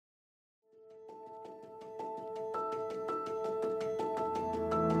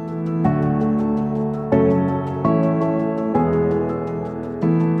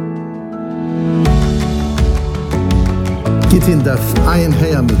Gittin daf ayin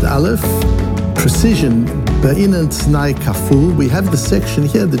hey amud aleph, precision, בעינן תנאי כפול. We have the section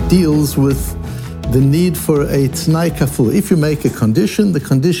here that deals with the need for a תנאי כפול. If you make a condition, the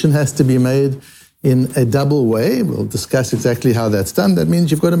condition has to be made in a double way. We'll discuss exactly how that's done. That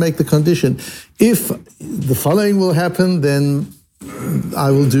means you've got to make the condition. If the following will happen, then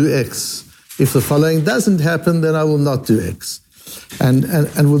I will do X. If the following doesn't happen, then I will not do X. And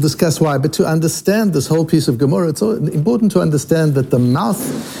we'll discuss why. But to understand this whole piece of Gemara, it's important to understand that the mouth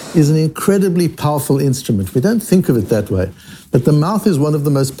is an incredibly powerful instrument. We don't think of it that way. But the mouth is one of the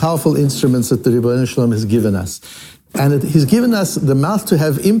most powerful instruments that the Rebbeinu Shalom has given us. And he's given us the mouth to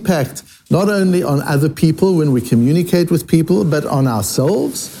have impact not only on other people when we communicate with people, but on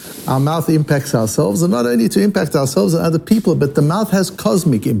ourselves. Our mouth impacts ourselves, and not only to impact ourselves and other people, but the mouth has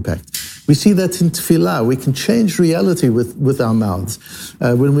cosmic impact. We see that in tefillah. We can change reality with our mouths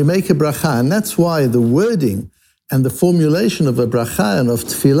when we make a bracha, and that's why the wording and the formulation of a bracha and of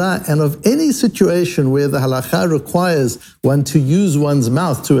tefillah and of any situation where the halakha requires one to use one's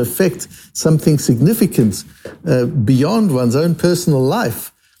mouth to affect something significant beyond one's own personal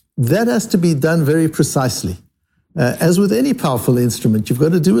life, that has to be done very precisely. As with any powerful instrument, you've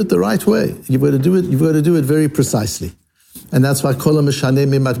got to do it the right way. You've got to do it very precisely. And that's why kol ha'meshaneh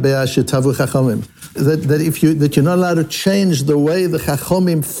mimatbea shetavu chachamim. That you're not allowed to change the way the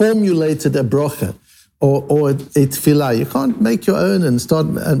chachamim formulated a brocha or a tefillah. You can't make your own and start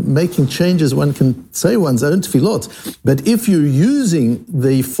making changes. One can say one's own tefillot. But if you're using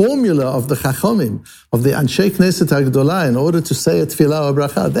the formula of the chachamim, of the Anshe Knesset HaGdolah, in order to say a tefillah or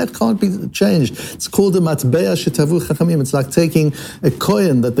bracha, that can't be changed. It's called a matbea shetavu chachamim. It's like taking a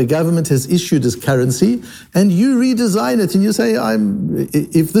coin that the government has issued as currency, and you redesign it, and you say,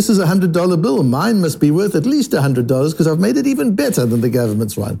 if this is a $100 bill, mine must be worth at least $100 because I've made it even better than the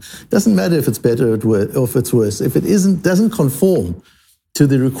government's one. Doesn't matter if it's better or if it's worse. If it doesn't conform to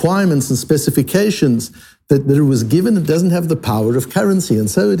the requirements and specifications that it was given, it doesn't have the power of currency. And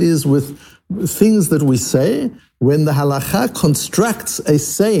so it is with things that we say. When the halakha constructs a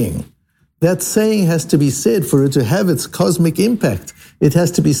saying, that saying has to be said for it to have its cosmic impact. It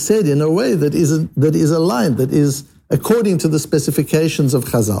has to be said in a way that is aligned, that is according to the specifications of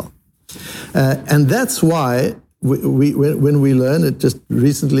Chazal. And that's why when we learn it, just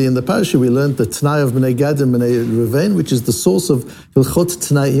recently in the parasha, we learned the Tnai of Bnei Gad and Bnei Reuven, which is the source of Hilchot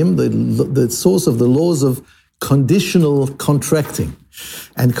Tnaim, the source of the laws of conditional contracting.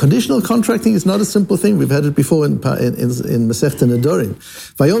 And conditional contracting is not a simple thing. We've had it before in Masechta Nedorim.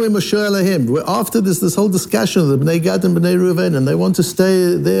 Vayomer Moshe Elohim. After this whole discussion of the Bnei Gad and Bnei Reuven, and they want to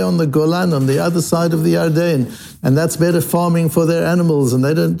stay there on the Golan, on the other side of the Yarden, and that's better farming for their animals, and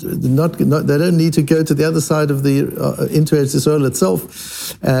they don't need to go to the other side of the into Eretz Yisrael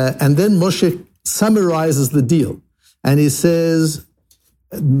itself. And then Moshe summarizes the deal, and he says,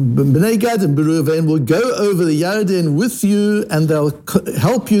 Bnei Gad and Reuven will go over the Yarden with you, and they'll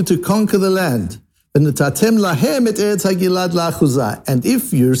help you to conquer the land. And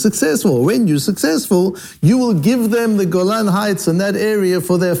if you're successful, when you're successful, you will give them the Golan Heights and that area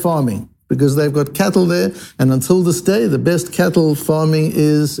for their farming, because they've got cattle there, and until this day, the best cattle farming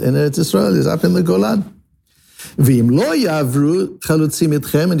is in Eretz Yisrael, is up in the Golan. And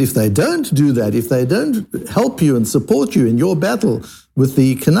if they don't do that, if they don't help you and support you in your battle with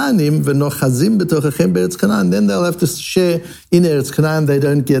the Canaanim, then they'll have to share in Eretz Canaan. They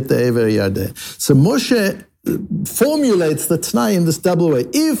don't get the Ever Yardeh. So Moshe formulates the Tnai in this double way.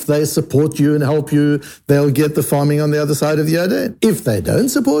 If they support you and help you, they'll get the farming on the other side of the Yarden. If they don't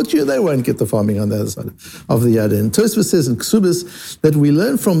support you, they won't get the farming on the other side of the Yarden. Tosfos says in Ksubis that we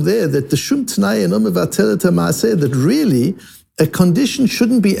learn from there that the Shum Tnai eno mevatel et ha'maaseh, that really a condition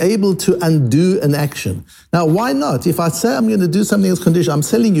shouldn't be able to undo an action. Now, why not? If I say I'm going to do something that's conditional, I'm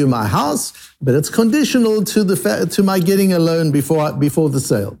selling you my house, but it's conditional to my getting a loan before the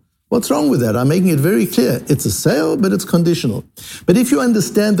sale. What's wrong with that? I'm making it very clear. It's a sale, but it's conditional. But if you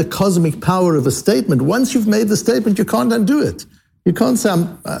understand the cosmic power of a statement, once you've made the statement, you can't undo it. You can't say,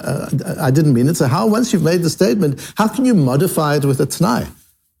 I didn't mean it. So once you've made the statement, how can you modify it with a Tnai?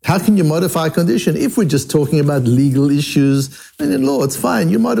 How can you modify a condition? If we're just talking about legal issues, then in law, it's fine,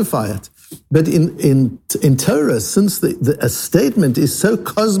 you modify it. But in Torah, since a statement is so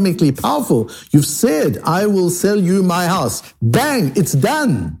cosmically powerful, you've said, I will sell you my house. Bang, it's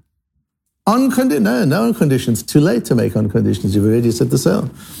done. No on conditions. Too late to make on conditions. You've already set the sale.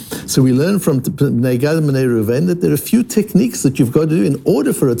 So we learn from Bnei Gad and Bnei Reuven that there are a few techniques that you've got to do in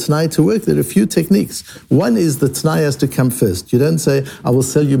order for a Tnai to work. There are a few techniques. One is the Tnai has to come first. You don't say, I will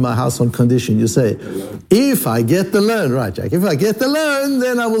sell you my house on condition. You say, if I get the loan, right, Jack, if I get the loan,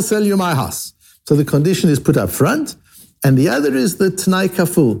 then I will sell you my house. So the condition is put up front. and the other is the Tnai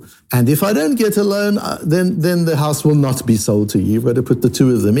Kaful. And if I don't get a loan, then the house will not be sold to you. You've got to put the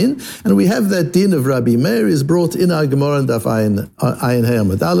two of them in. And we have that din of Rabbi Meir is brought in our Gemara and Daf Ayin Hey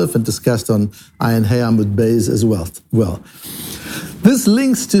Amud Aleph and discussed on Ayin Hey Amud Beis as well. This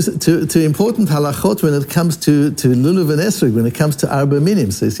links to important halachot when it comes to Lulav and Esrog, when it comes to Arba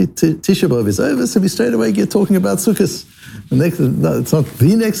Minim. So you see, Tisha B'Av is over, so we straight away get talking about Sukkot. It's not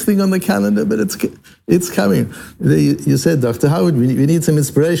the next thing on the calendar, but it's coming. You said, Dr. Howard, we need some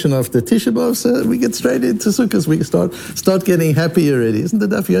inspiration after Tisha B'Av, so we get straight into Sukkot. We start getting happy already. Isn't the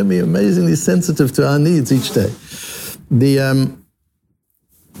Daf Yomi amazingly sensitive to our needs each day?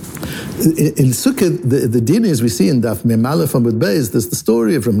 In Sukkot, the din is we see in Daf Mem Aleph Amud Beis, there's the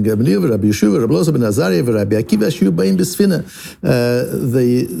story from Gamliel, Rabbi Yeshua, Rabbi Elazar ben Azariah, Rabbi Akiva Shu Baim B'Sfina.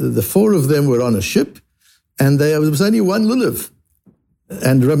 The four of them were on a ship, and there was only one lulav,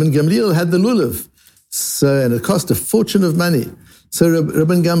 and Rabbi Gamliel had the lulav, and it cost a fortune of money. So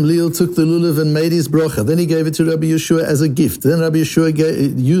Rabbi Gamliel took the lulav and made his bracha. Then he gave it to Rabbi Yeshua as a gift. Then Rabbi Yeshua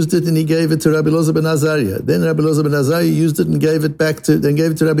used it and he gave it to Rabbi Elazar ben Azariah. Then Rabbi Elazar ben Azariah used it and gave it to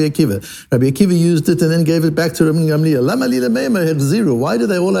Rabbi Akiva. Rabbi Akiva used it and then gave it back to Rabbi Gamliel. Lama li lemeima had zero. Why do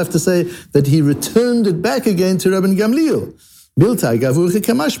they all have to say that he returned it back again to Rabbi Gamliel?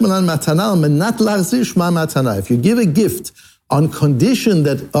 If you give a gift on condition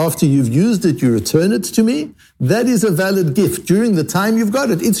that after you've used it, you return it to me, that is a valid gift. During the time you've got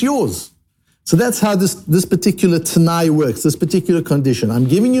it, it's yours. So that's how this particular Tnai works, this particular condition. I'm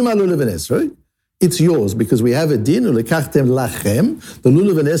giving you my lulav and esrog. It's yours because we have a din, ulekachtem lachem. The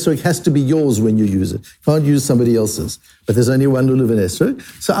lulav and esrog has to be yours when you use it. Can't use somebody else's. But there's only one lulav and esrog.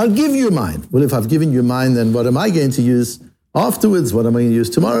 So I'll give you mine. Well, if I've given you mine, then what am I going to use afterwards? What am I going to use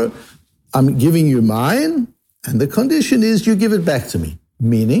tomorrow? I'm giving you mine. And the condition is you give it back to me.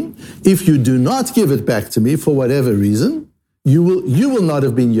 Meaning, if you do not give it back to me for whatever reason, you will not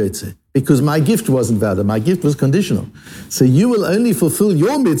have been yotze, because my gift wasn't valid. My gift was conditional. So you will only fulfill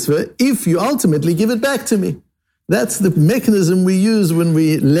your mitzvah if you ultimately give it back to me. That's the mechanism we use when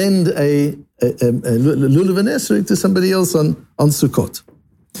we lend a lulav and esrog to somebody else on Sukkot.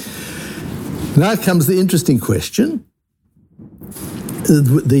 Now comes the interesting question.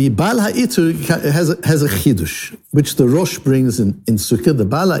 The Baal HaItur has a chidush, which the Rosh brings in Sukkah. The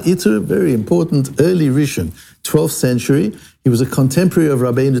Baal HaItur, very important, early Rishon, 12th century. He was a contemporary of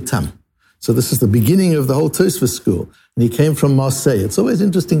Rabbeinu Tam. So this is the beginning of the whole Tosfos school. And he came from Marseille. It's always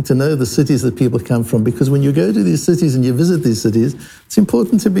interesting to know the cities that people come from, because when you go to these cities and you visit these cities, it's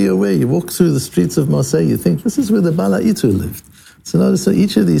important to be aware. You walk through the streets of Marseille, you think, this is where the Baal HaItur lived. So notice that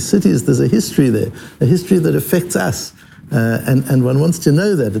each of these cities, there's a history there, a history that affects us. And one wants to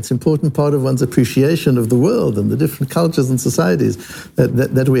know that. It's an important part of one's appreciation of the world and the different cultures and societies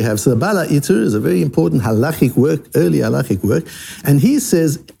that we have. So the Baal HaItur is a very important halachic work, early halachic work. And he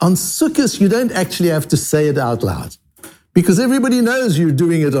says, on Sukkot, you don't actually have to say it out loud. Because everybody knows you're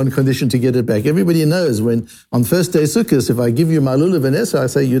doing it on condition to get it back. Everybody knows when, on first day Sukkot, if I give you my lulav and esrog, I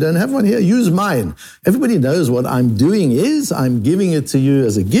say, you don't have one here, use mine. Everybody knows what I'm doing is, I'm giving it to you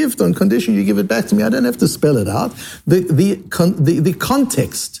as a gift on condition you give it back to me. I don't have to spell it out. The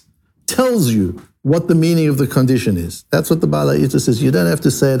context tells you what the meaning of the condition is. That's what the Baal HaItur says. You don't have to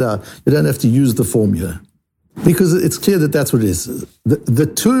say it out. You don't have to use the formula. Because it's clear that that's what it is. The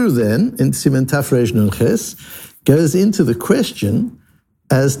Tur then, in Siman Taf Reish Nun Ches, goes into the question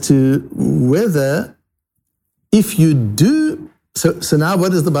as to whether if you do, so now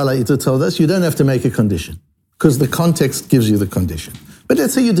what does the Baal HaItur tell us? You don't have to make a condition, because the context gives you the condition. But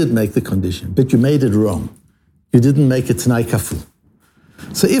let's say you did make the condition, but you made it wrong. You didn't make it Tnai Kaful.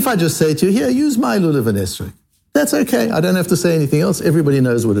 So if I just say to you, here, use my lulav and esrog, that's okay. I don't have to say anything else. Everybody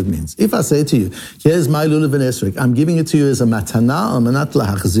knows what it means. If I say to you, here's my lulav and esrog, I'm giving it to you as a matana, al manat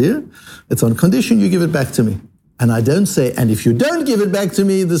lahachzir, it's on condition you give it back to me. And I don't say, and if you don't give it back to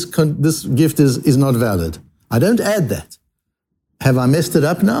me, this gift is not valid. I don't add that. Have I messed it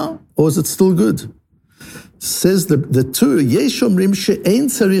up now, or is it still good? Says the Tur, Yesh omrim she'ein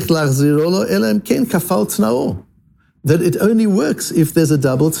tzarich lachziro lo ela im ken kafal tnao, that it only works if there's a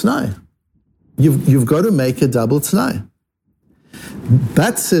double tnai. You've got to make a double tnai.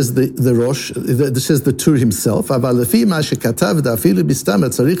 But says the Rosh, says the Tur himself, aval lefi ma shekatav da'afilu bistama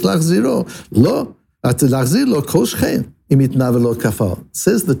tzarich lachziro lo. Says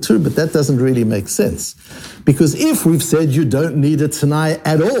the Tur, but that doesn't really make sense. Because if we've said you don't need a Tanai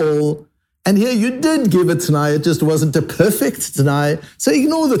at all, and here you did give a Tanai, it just wasn't a perfect Tanai, so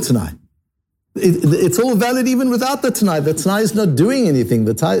ignore the Tanai. It's all valid even without the Tanai. The Tanai is not doing anything.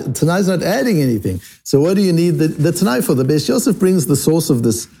 The Tanai is not adding anything. So what do you need the Tanai for? The Beis Yosef brings the source of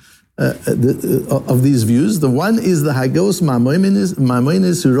this of these views. The one is the Hagos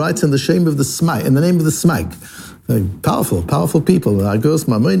Maimonides, who writes in the name of the Smag. Powerful people. The Hagos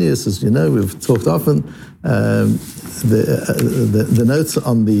Maimonides, as you know, we've talked often. The notes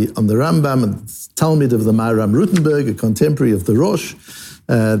on the Rambam and Talmud of the Maharam Rutenberg, a contemporary of the Rosh.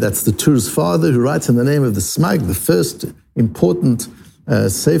 That's the Tur's father, who writes in the name of the Smag, the first important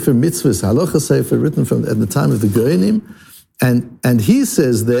Sefer Mitzvahs, Halacha Sefer, written at the time of the Goenim. And he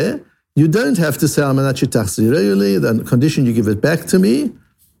says there, you don't have to say, the condition you give it back to me.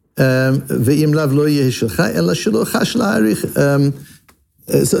 Sorry,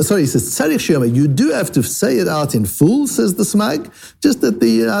 he says, you do have to say it out in full, says the Smag, just that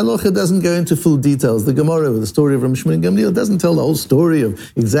the halacha doesn't go into full details. The Gemara, the story of Rav Shimon Gamliel, doesn't tell the whole story of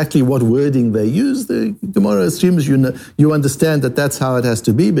exactly what wording they use. The Gemara assumes you understand that that's how it has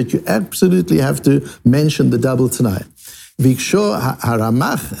to be, but you absolutely have to mention the double Tnai. Vikshor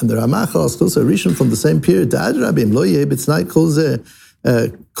Haramach, and the Ramach asked also Rishon from the same period, Rabim lo yeh b'tnai kol zeh,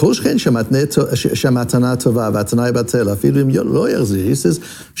 kol shchen shamatana tova v'atnai batel afilu im lo yachzir. He says,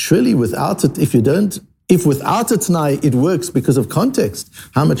 surely without it, if without a tnai it works because of context,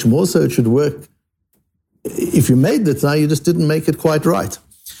 how much more so it should work if you made the tnai, you just didn't make it quite right.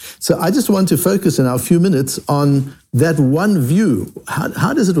 So I just want to focus in our few minutes on that one view.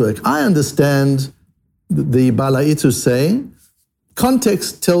 How does it work? I understand the Balaitu saying,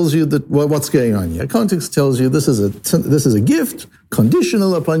 context tells you that what's going on here. Context tells you this is a gift,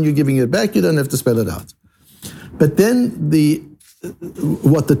 conditional upon you giving it back. You don't have to spell it out. But then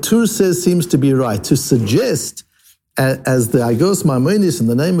what the Tur says seems to be right, to suggest, as the Agos Maimonides in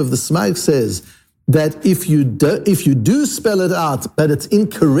the name of the Smag says, that if you do spell it out, but it's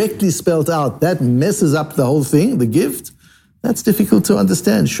incorrectly spelled out, that messes up the whole thing, the gift. That's difficult to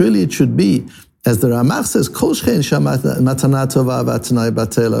understand. Surely it should be, as the Ramach says,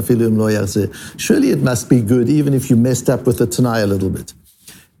 surely it must be good, even if you messed up with the Tanai a little bit.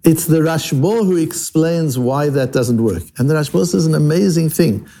 It's the Rashbo who explains why that doesn't work. And the Rashbo says an amazing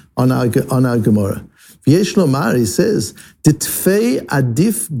thing on our Gemara. V'yesh lomar, he says, Ditfei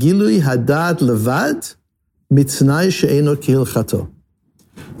adif gilui hadad levad mitznai she'eno kihilchato.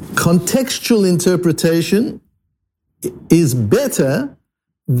 Contextual interpretation is better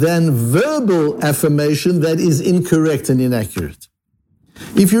than verbal affirmation that is incorrect and inaccurate.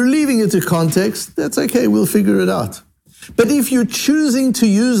 If you're leaving it to context, that's okay, we'll figure it out. But if you're choosing to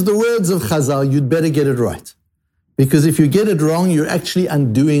use the words of Chazal, you'd better get it right. Because if you get it wrong, you're actually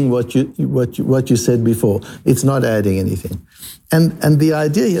undoing what you said before. It's not adding anything. And the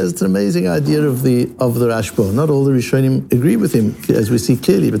idea here is an amazing idea of the Rashbo. Not all the Rishonim agree with him, as we see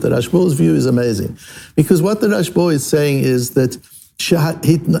clearly, but the Rashbo's view is amazing. Because what the Rashbo is saying is that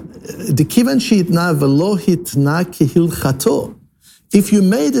if you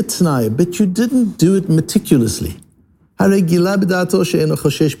made a Tnai, but you didn't do it meticulously, you're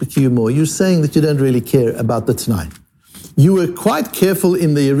saying that you don't really care about the Tnai. You were quite careful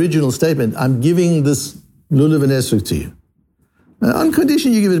in the original statement, I'm giving this lulav and esrog to you. On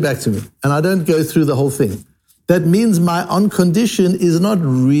condition you give it back to me, and I don't go through the whole thing. That means my on condition is not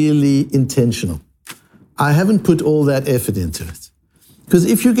really intentional. I haven't put all that effort into it. Because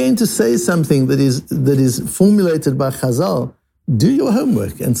if you're going to say something that is formulated by Chazal, do your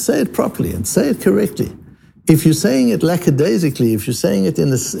homework and say it properly and say it correctly. If you're saying it lackadaisically, if you're saying it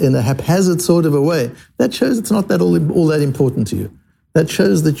in a haphazard sort of a way, that shows it's not that all that important to you. That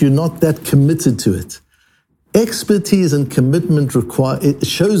shows that you're not that committed to it. Expertise and commitment it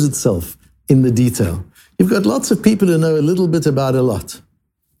shows itself in the detail. You've got lots of people who know a little bit about a lot,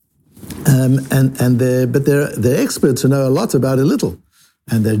 but they're experts who know a lot about a little.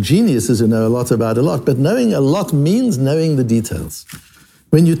 And they're geniuses who know a lot about a lot. But knowing a lot means knowing the details.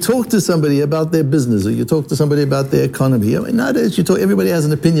 When you talk to somebody about their business, or you talk to somebody about their economy, nowadays everybody has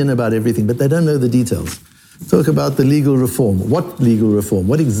an opinion about everything, but they don't know the details. Talk about the legal reform. What legal reform?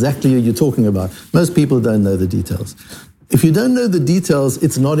 What exactly are you talking about? Most people don't know the details. If you don't know the details,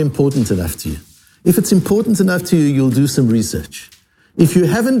 it's not important enough to you. If it's important enough to you, you'll do some research. If you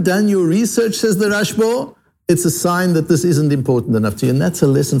haven't done your research, says the Rashbo, it's a sign that this isn't important enough to you. And that's a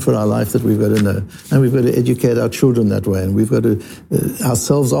lesson for our life that we've got to know. And we've got to educate our children that way. And we've got to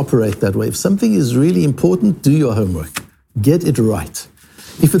ourselves operate that way. If something is really important, do your homework. Get it right.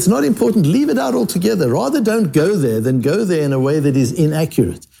 If it's not important, leave it out altogether. Rather don't go there than go there in a way that is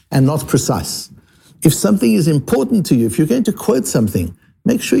inaccurate and not precise. If something is important to you, if you're going to quote something,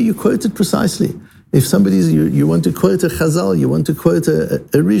 make sure you quote it precisely. If you want to quote a Chazal, you want to quote a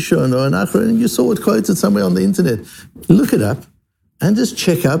Rishon or an Achron, and you saw it quoted somewhere on the internet, look it up and just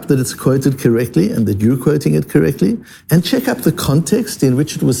check up that it's quoted correctly and that you're quoting it correctly, and check up the context in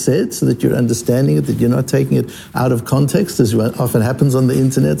which it was said so that you're understanding it, that you're not taking it out of context, as often happens on the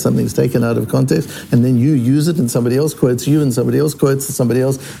internet. Something's taken out of context, and then you use it, and somebody else quotes you, and somebody else quotes somebody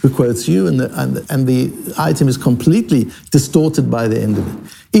else who quotes you, and the item is completely distorted by the end of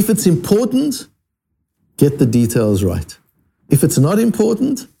it. If it's important, get the details right. If it's not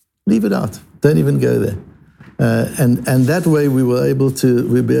important, leave it out. Don't even go there. And that way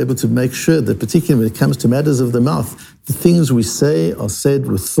we'll be able to make sure that, particularly when it comes to matters of the mouth, the things we say are said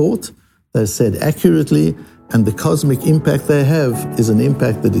with thought, they're said accurately, and the cosmic impact they have is an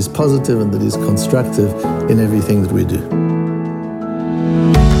impact that is positive and that is constructive in everything that we do.